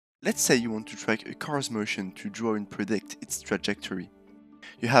Let's say you want to track a car's motion to draw and predict its trajectory.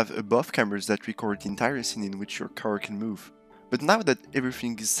 You have above cameras that record the entire scene in which your car can move. But now that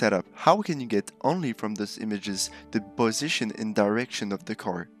everything is set up, how can you get only from those images the position and direction of the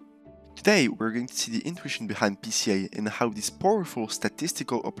car? Today, we're going to see the intuition behind PCA and how this powerful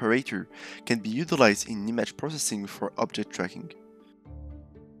statistical operator can be utilized in image processing for object tracking.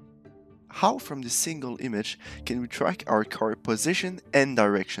 How from this single image can we track our car position and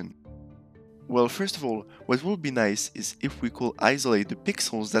direction? Well, first of all, what would be nice is if we could isolate the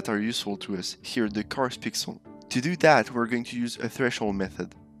pixels that are useful to us, here the car's pixel. To do that, we're going to use a threshold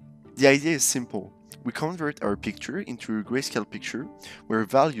method. The idea is simple. We convert our picture into a grayscale picture where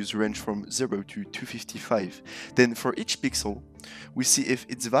values range from 0 to 255. Then for each pixel, we see if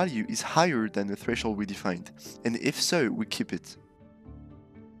its value is higher than the threshold we defined, and if so, we keep it.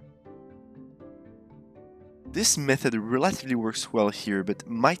 This method relatively works well here, but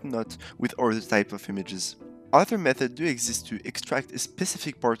might not with other type of images. Other methods do exist to extract a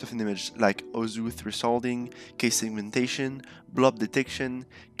specific part of an image like Ozu thresholding, case segmentation, blob detection,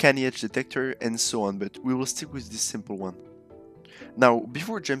 canny edge detector, and so on, but we will stick with this simple one. Now,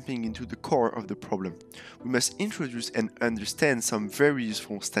 before jumping into the core of the problem, we must introduce and understand some very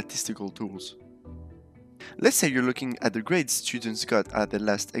useful statistical tools. Let's say you're looking at the grades students got at their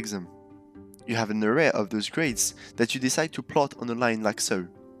last exam. You have an array of those grades that you decide to plot on a line like so.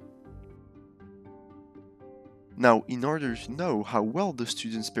 Now, in order to know how well the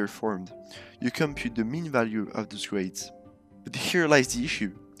students performed, you compute the mean value of those grades. But here lies the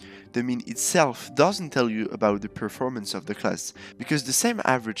issue. The mean itself doesn't tell you about the performance of the class, because the same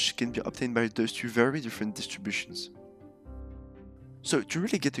average can be obtained by those two very different distributions. So to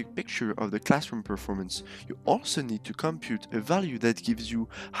really get a picture of the classroom performance, you also need to compute a value that gives you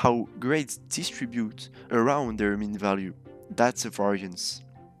how grades distribute around their mean value. That's a variance.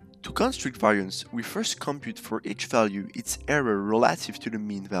 To construct variance, we first compute for each value its error relative to the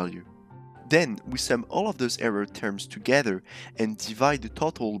mean value. Then we sum all of those error terms together and divide the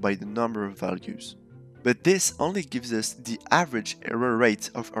total by the number of values. But this only gives us the average error rate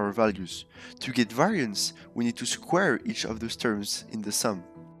of our values. To get variance, we need to square each of those terms in the sum.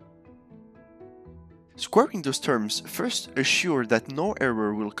 Squaring those terms first assures that no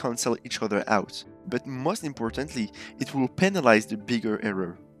error will cancel each other out, but most importantly, it will penalize the bigger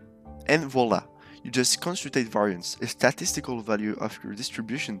error. And voila, you just constructed variance, a statistical value of your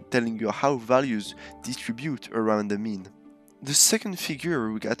distribution telling you how values distribute around the mean. The second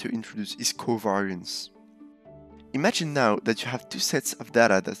figure we got to introduce is covariance. Imagine now that you have two sets of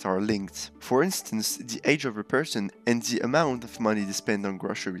data that are linked, for instance the age of a person and the amount of money they spend on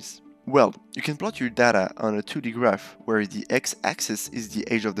groceries. Well, you can plot your data on a 2D graph where the x-axis is the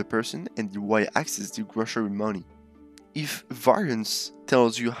age of the person and the y-axis the grocery money. If variance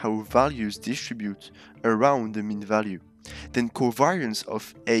tells you how values distribute around the mean value, then covariance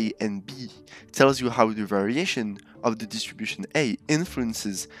of A and B tells you how the variation of the distribution A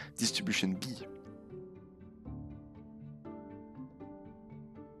influences distribution B.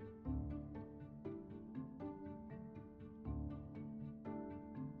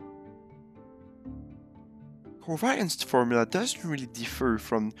 Covariance formula doesn't really differ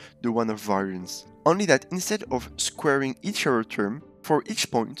from the one of variance, only that instead of squaring each error term, for each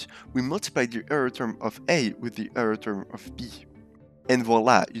point, we multiply the error term of A with the error term of B. And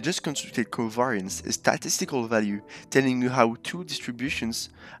voila, you just constructed covariance, a statistical value telling you how two distributions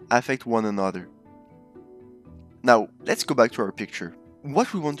affect one another. Now, let's go back to our picture.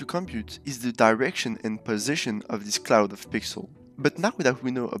 What we want to compute is the direction and position of this cloud of pixels. But now that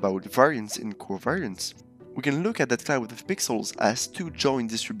we know about variance and covariance, we can look at that cloud of pixels as two joint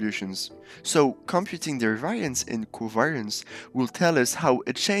distributions. So computing their variance and covariance will tell us how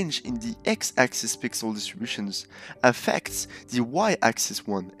a change in the x-axis pixel distributions affects the y-axis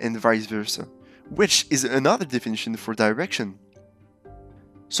one and vice versa, which is another definition for direction.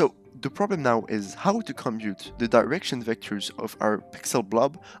 So the problem now is how to compute the direction vectors of our pixel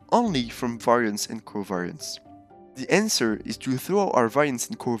blob only from variance and covariance. The answer is to throw our variance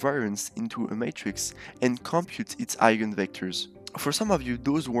and covariance into a matrix and compute its eigenvectors. For some of you,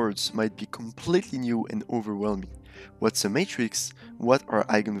 those words might be completely new and overwhelming. What's a matrix? What are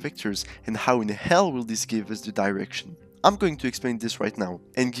eigenvectors? And how in hell will this give us the direction? I'm going to explain this right now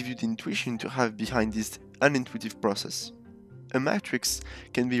and give you the intuition to have behind this unintuitive process. A matrix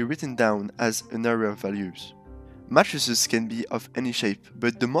can be written down as an array of values. Matrices can be of any shape,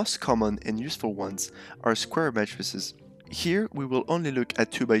 but the most common and useful ones are square matrices. Here we will only look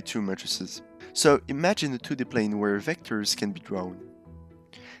at 2x2 matrices. So imagine a 2D plane where vectors can be drawn.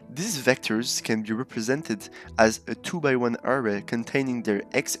 These vectors can be represented as a 2x1 array containing their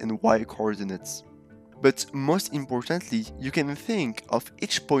x and y coordinates. But most importantly, you can think of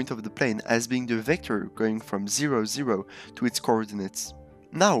each point of the plane as being the vector going from 0, 0 to its coordinates.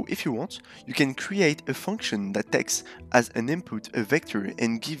 Now, if you want, you can create a function that takes as an input a vector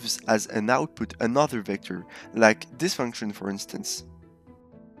and gives as an output another vector, like this function for instance.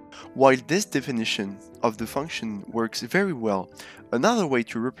 While this definition of the function works very well, another way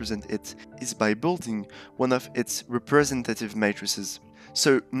to represent it is by building one of its representative matrices.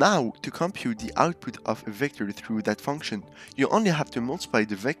 So now, to compute the output of a vector through that function, you only have to multiply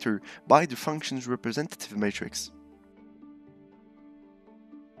the vector by the function's representative matrix.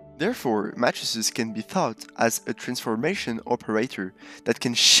 Therefore, matrices can be thought as a transformation operator that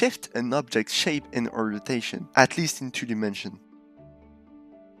can shift an object's shape and orientation, at least in 2 dimensions.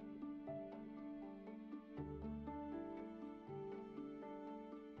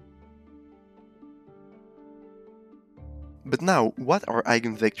 But now, what are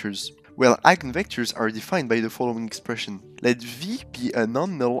eigenvectors? Well, eigenvectors are defined by the following expression. Let V be a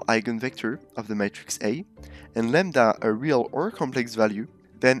non-null eigenvector of the matrix A, and lambda a real or complex value,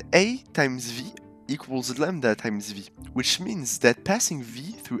 then A times V equals lambda times V, which means that passing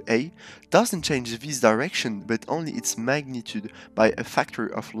V through A doesn't change V's direction, but only its magnitude by a factor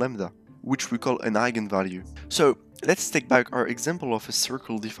of lambda, which we call an eigenvalue. So, let's take back our example of a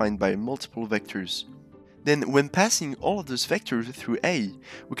circle defined by multiple vectors. Then when passing all of those vectors through A,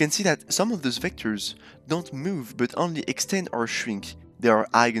 we can see that some of those vectors don't move but only extend or shrink. They are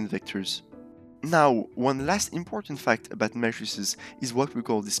eigenvectors. Now, one last important fact about matrices is what we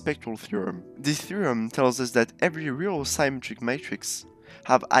call the spectral theorem. This theorem tells us that every real symmetric matrix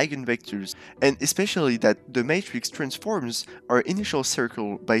have eigenvectors, and especially that the matrix transforms our initial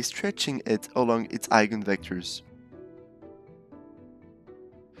circle by stretching it along its eigenvectors.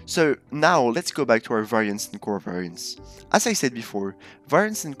 So now let's go back to our variance and covariance. As I said before,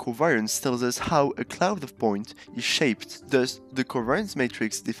 variance and covariance tells us how a cloud of point is shaped. Thus, the covariance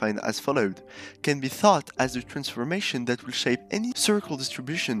matrix defined as followed can be thought as a transformation that will shape any circle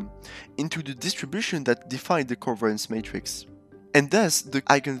distribution into the distribution that defined the covariance matrix. And thus, the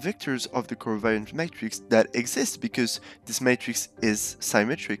eigenvectors of the covariance matrix that exist because this matrix is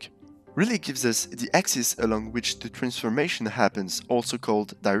symmetric really gives us the axis along which the transformation happens, also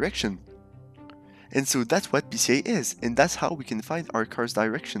called direction. And so that's what PCA is, and that's how we can find our car's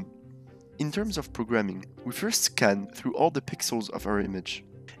direction. In terms of programming, we first scan through all the pixels of our image.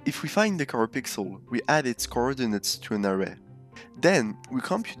 If we find the car pixel, we add its coordinates to an array. Then, we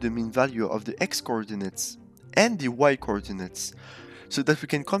compute the mean value of the x coordinates and the y coordinates, so that we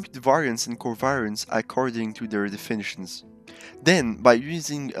can compute variance and covariance according to their definitions. Then, by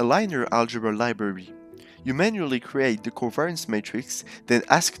using a linear algebra library, you manually create the covariance matrix, then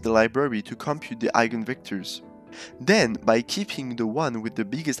ask the library to compute the eigenvectors. Then, by keeping the one with the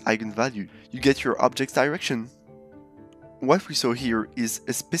biggest eigenvalue, you get your object's direction. What we saw here is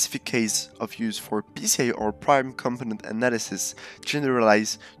a specific case of use for PCA or prime component analysis,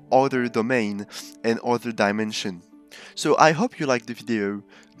 generalized other domain and other dimension. So I hope you liked the video.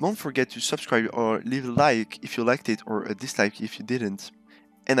 Don't forget to subscribe or leave a like if you liked it or a dislike if you didn't.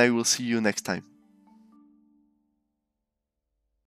 And I will see you next time.